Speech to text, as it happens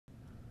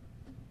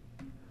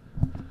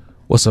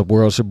What's up,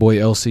 world? It's your boy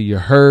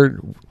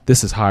lcyaheard.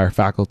 This is Higher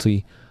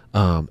Faculty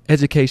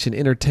Education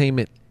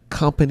Entertainment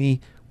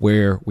Company,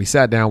 where we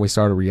sat down, we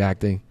started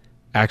reacting.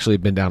 Actually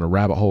been down a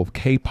rabbit hole of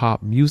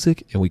K-pop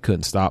music, and we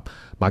couldn't stop.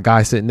 My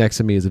guy sitting next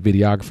to me is a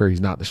videographer.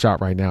 He's not in the shop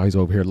right now. He's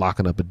over here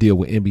locking up a deal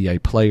with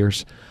NBA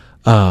players.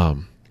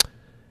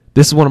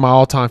 This is one of my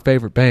all-time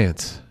favorite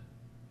bands,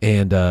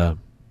 and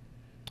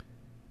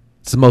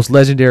it's the most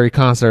legendary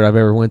concert I've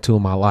ever went to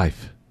in my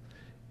life.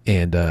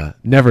 And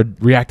never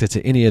reacted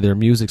to any of their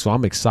music, so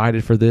I'm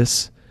excited for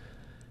this.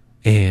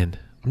 And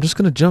I'm just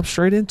going to jump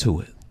straight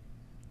into it.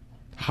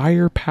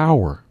 Higher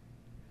Power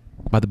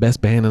by the best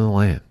band in the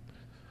land.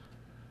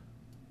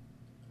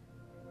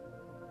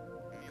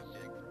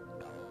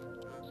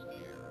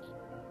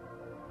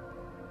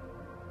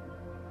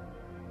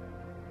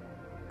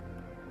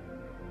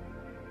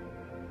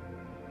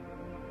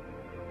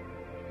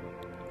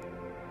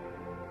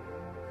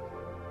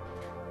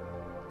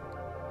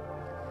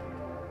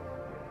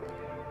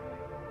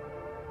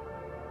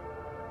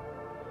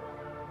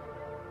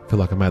 I feel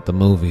like I'm at the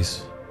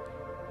movies.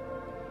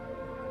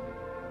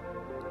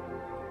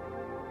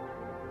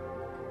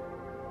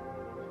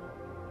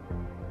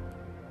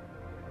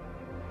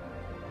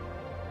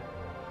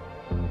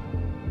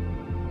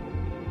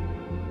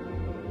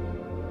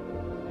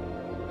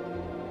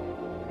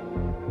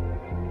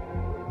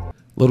 A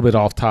little bit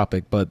off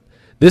topic, but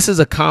this is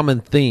a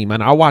common theme,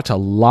 and I watch a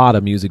lot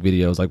of music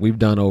videos. Like, we've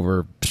done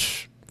over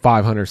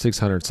 500,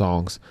 600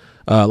 songs.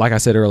 Like I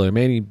said earlier,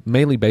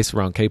 mainly based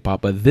around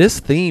K-pop, but this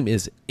theme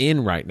is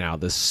in right now.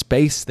 The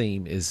space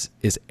theme is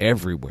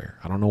everywhere.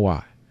 I don't know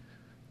why.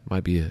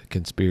 Might be a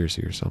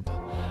conspiracy or something.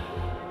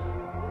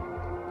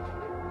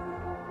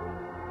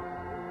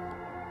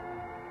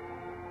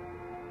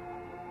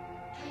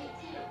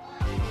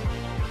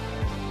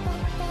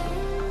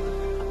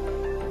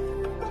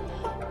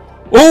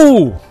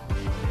 Oh!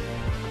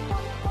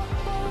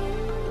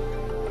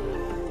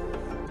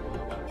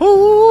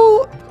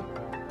 Oh!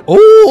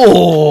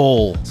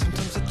 Oh!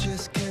 Sometimes I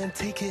just can't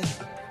take it.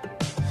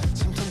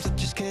 Sometimes I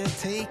just can't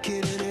take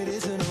it, and it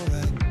isn't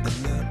alright.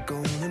 I'm not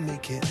gonna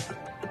make it,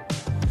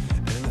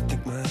 and I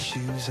think my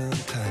shoes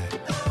untied.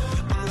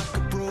 I'm like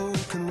a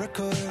broken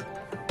record.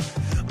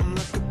 I'm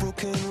like a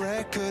broken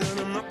record, and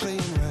I'm not playing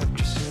right.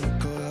 Just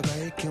cynical, I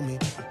might kill me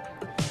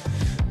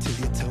till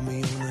you tell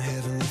me on the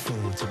heavenly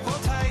phone. So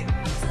hold tight.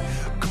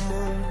 Come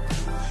on,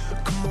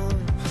 come on.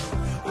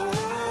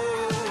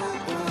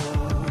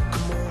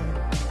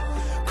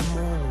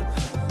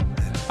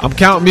 I'm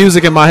counting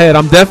music in my head.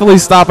 I'm definitely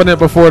stopping it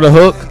before the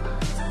hook.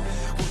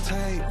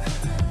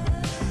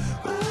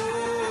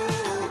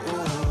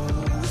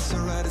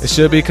 It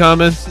should be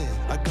coming.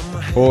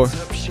 4,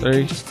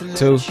 3,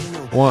 2,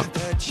 1.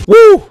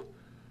 Woo!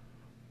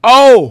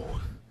 Oh!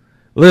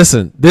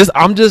 Listen, this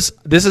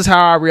is how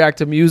I react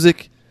to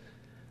music.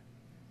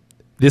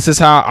 This is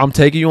how I'm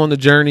taking you on the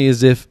journey,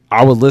 as if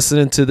I was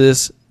listening to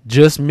this,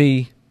 just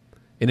me,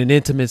 in an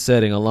intimate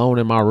setting, alone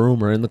in my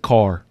room or in the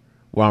car,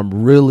 where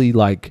I'm really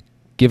like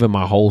giving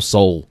my whole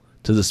soul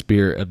to the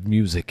spirit of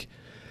music.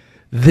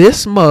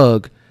 This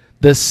mug,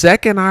 the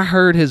second I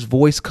heard his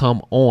voice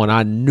come on,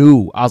 I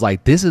was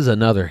like, this is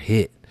another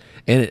hit.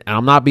 And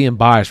I'm not being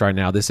biased right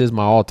now. This is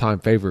my all-time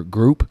favorite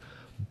group.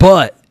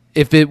 But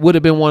if it would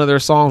have been one of their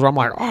songs where I'm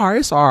like, oh,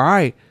 it's all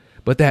right,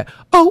 but that,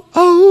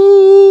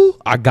 oh,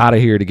 I gotta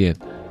hear it again.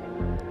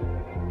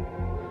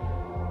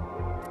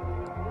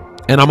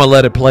 And I'm gonna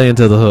let it play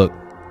into the hook.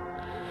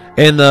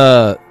 And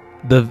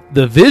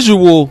the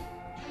visual,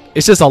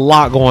 it's just a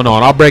lot going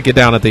on. I'll break it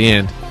down at the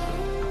end.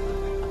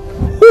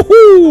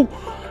 Woo-hoo!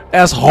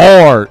 That's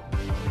hard.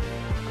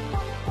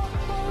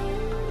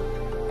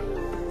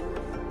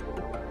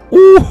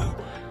 Ooh.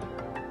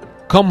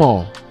 Come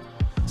on.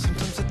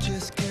 Sometimes I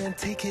just can't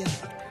take it.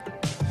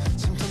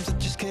 Sometimes I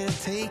just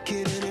can't take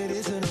it, and it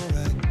isn't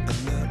alright.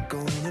 I'm not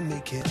gonna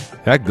make it.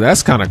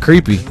 That's kind of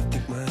creepy. I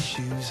think my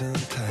shoes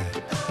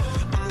untied.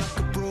 I'm like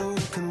a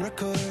broken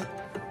record.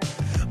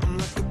 I'm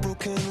like a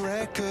broken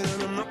record,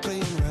 and I'm not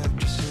playing right.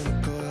 Just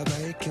cynical, I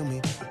might kill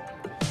me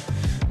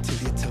till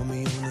you tell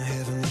me on the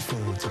heavenly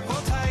phone. So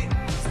hold tight.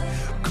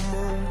 Come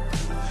on,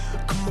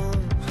 come on.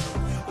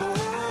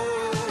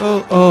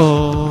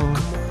 Oh.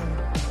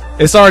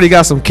 It's already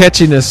got some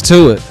catchiness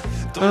to it.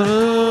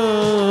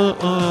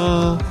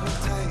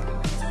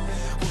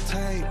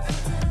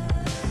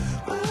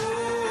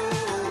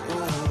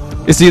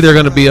 It's either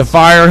going to be a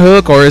fire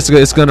hook or it's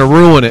going to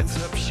ruin it.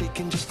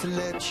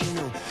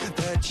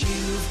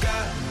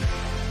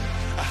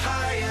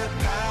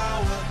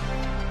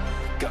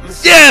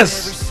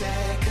 Yes!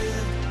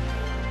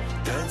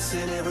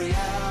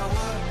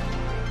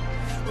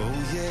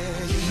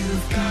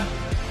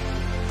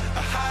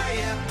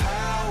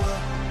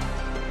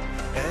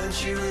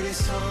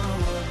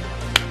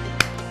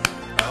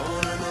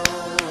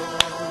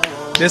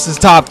 This is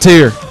top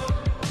tier.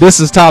 This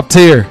is top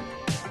tier.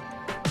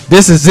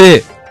 This is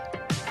it.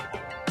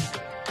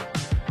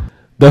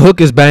 The hook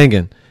is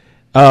banging.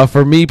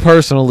 For me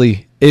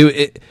personally,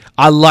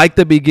 I like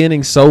the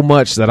beginning so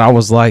much that I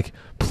was like,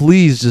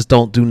 please just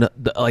don't do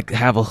like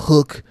have a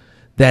hook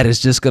that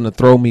is just going to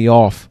throw me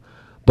off.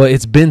 But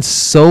it's been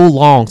so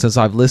long since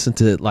I've listened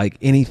to like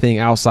anything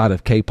outside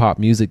of K-pop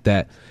music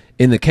that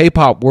in the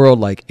K-pop world,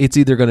 like it's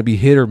either going to be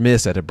hit or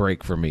miss at a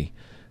break for me.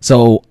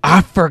 So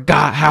I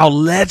forgot how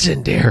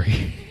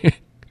legendary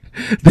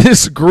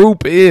this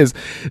group is,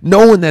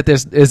 knowing that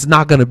it's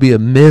not going to be a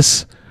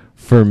miss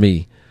for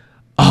me.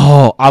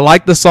 Oh, I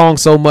like the song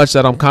so much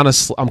that I'm kind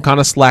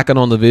of slacking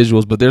on the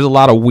visuals, but there's a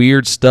lot of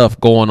weird stuff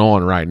going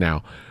on right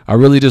now. I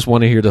really just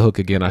want to hear the hook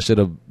again. I should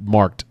have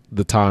marked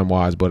the time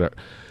wise, but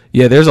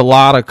yeah, there's a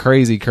lot of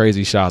crazy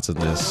shots in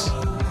this.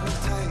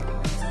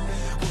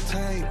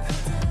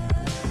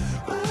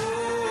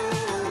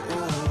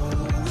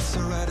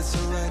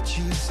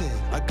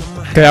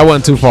 Okay, I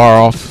wasn't too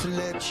far off.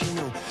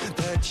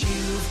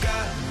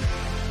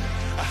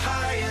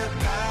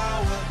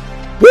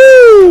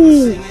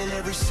 Woo!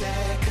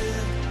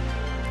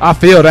 I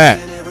feel that.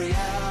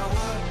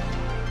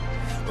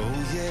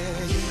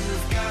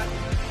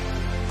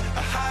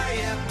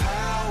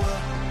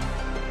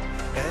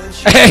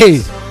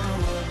 Hey!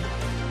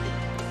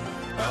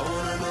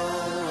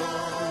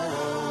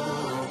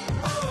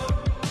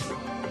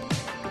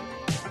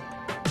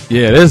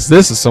 Yeah, this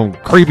is some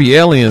creepy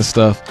alien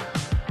stuff.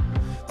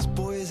 This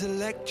boy is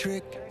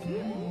electric.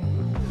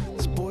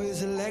 This boy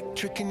is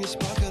electric and you're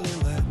sparkling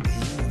like the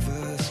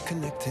universe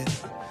connected.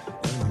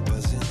 And I'm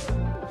buzzing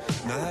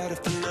night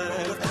after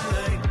night after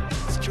night.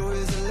 This joy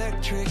is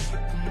electric.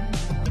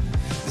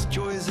 This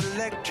joy is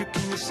electric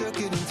and you're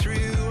circuiting through.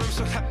 I'm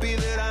so happy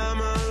that I'm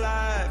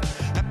alive.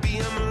 Happy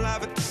I'm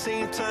alive at the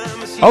same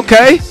time as you.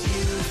 Okay.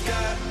 You've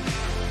got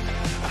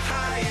a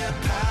higher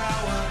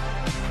power.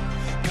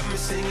 Got me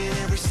singing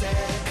every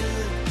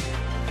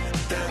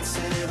second,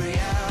 dancing every hour.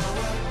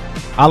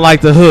 I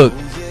like the hook.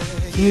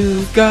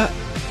 You got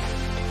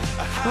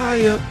a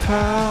higher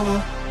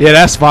power. Yeah,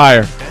 that's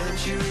fire.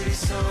 And you really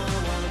someone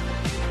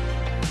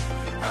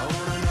I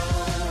wanna know.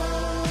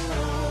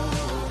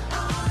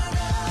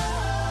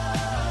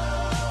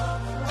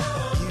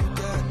 You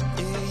got,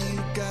 yeah,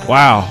 you got.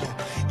 Wow.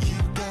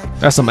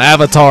 That's some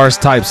Avatars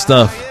type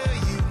stuff.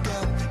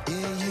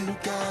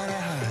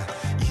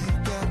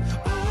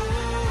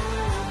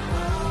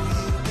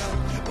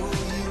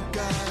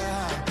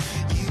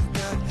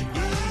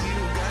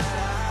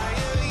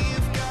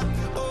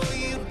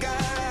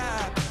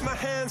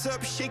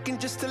 Up shaking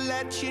just to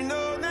let you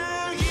know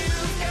now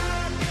you've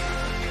got a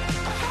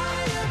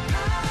higher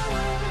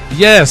power.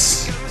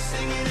 Yes.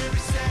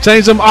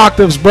 Change them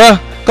octaves,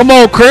 bruh. Come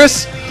on,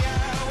 Chris. Oh yeah,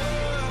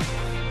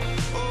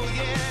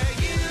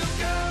 you've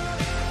got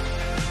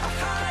a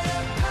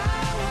higher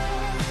power.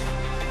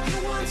 You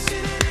once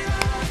in a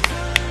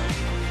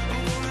lifetime. I'm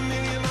going a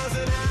million miles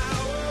an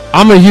hour.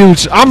 I'm a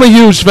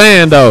huge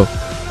fan though. I'll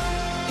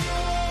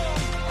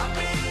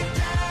be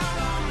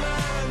down on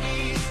my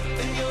knees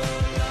in your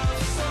love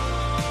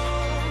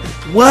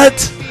song.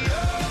 What?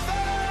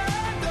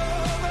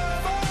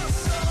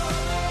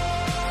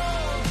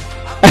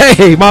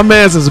 Hey, my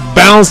man's is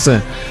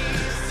bouncing.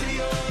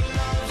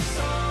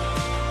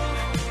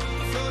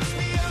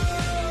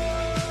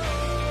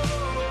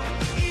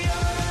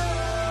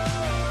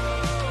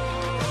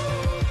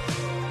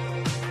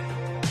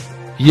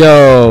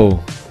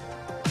 Yo.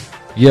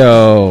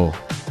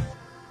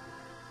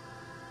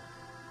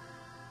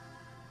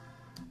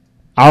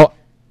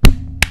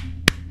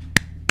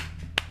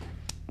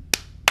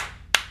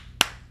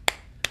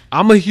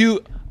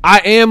 I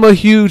am a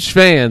huge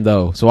fan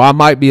though, so I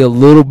might be a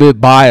little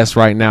bit biased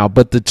right now,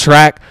 but the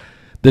track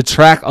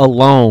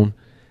alone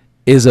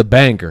is a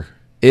banger.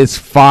 It's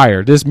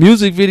fire. This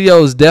music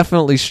video is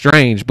definitely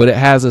strange, but it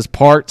has its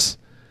parts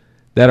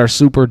that are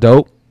super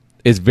dope.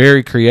 It's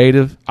very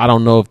creative. I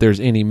don't know if there's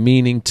any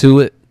meaning to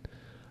it.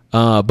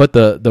 But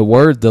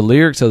the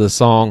lyrics of the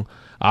song,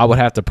 I would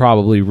have to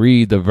probably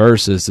read the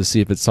verses to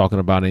see if it's talking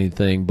about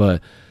anything.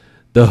 But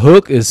the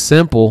hook is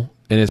simple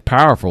and it's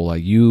powerful.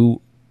 Like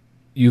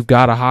you've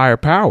got a higher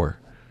power.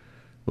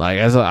 Like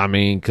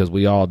because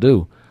we all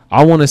do.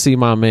 I want to see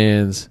my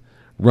man's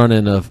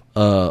running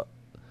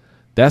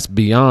that's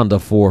beyond the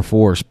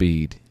 4.4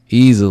 speed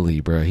easily,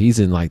 bro. He's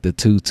in like the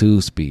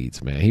 2.2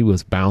 speeds, man. He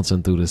was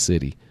bouncing through the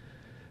city.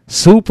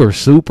 Super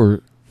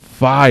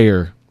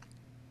fire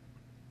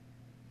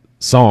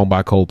song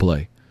by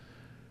Coldplay.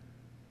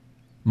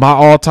 My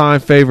all-time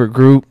favorite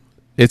group.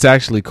 It's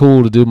actually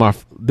cool to do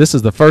this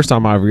is the first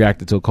time I've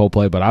reacted to a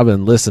Coldplay, but I've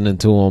been listening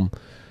to them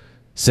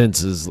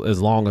since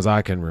as long as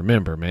I can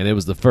remember, man. It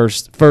was the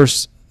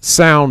first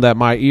sound that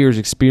my ears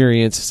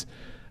experienced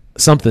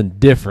something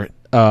different.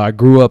 I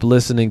grew up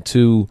listening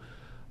to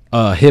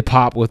hip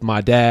hop with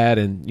my dad,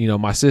 and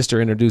my sister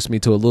introduced me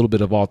to a little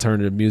bit of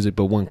alternative music,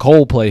 but when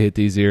Coldplay hit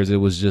these ears, it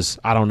was just,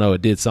 I don't know,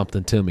 it did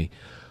something to me.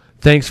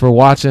 Thanks for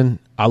watching.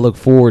 I look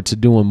forward to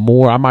doing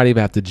more. I might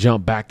even have to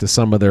jump back to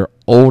some of their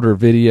older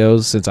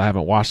videos since I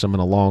haven't watched them in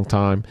a long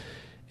time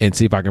and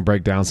see if I can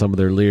break down some of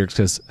their lyrics,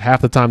 because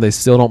half the time they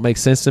still don't make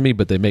sense to me,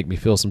 but they make me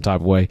feel some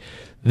type of way.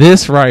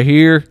 This right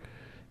here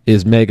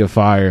is mega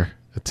fire.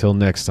 Until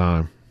next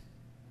time.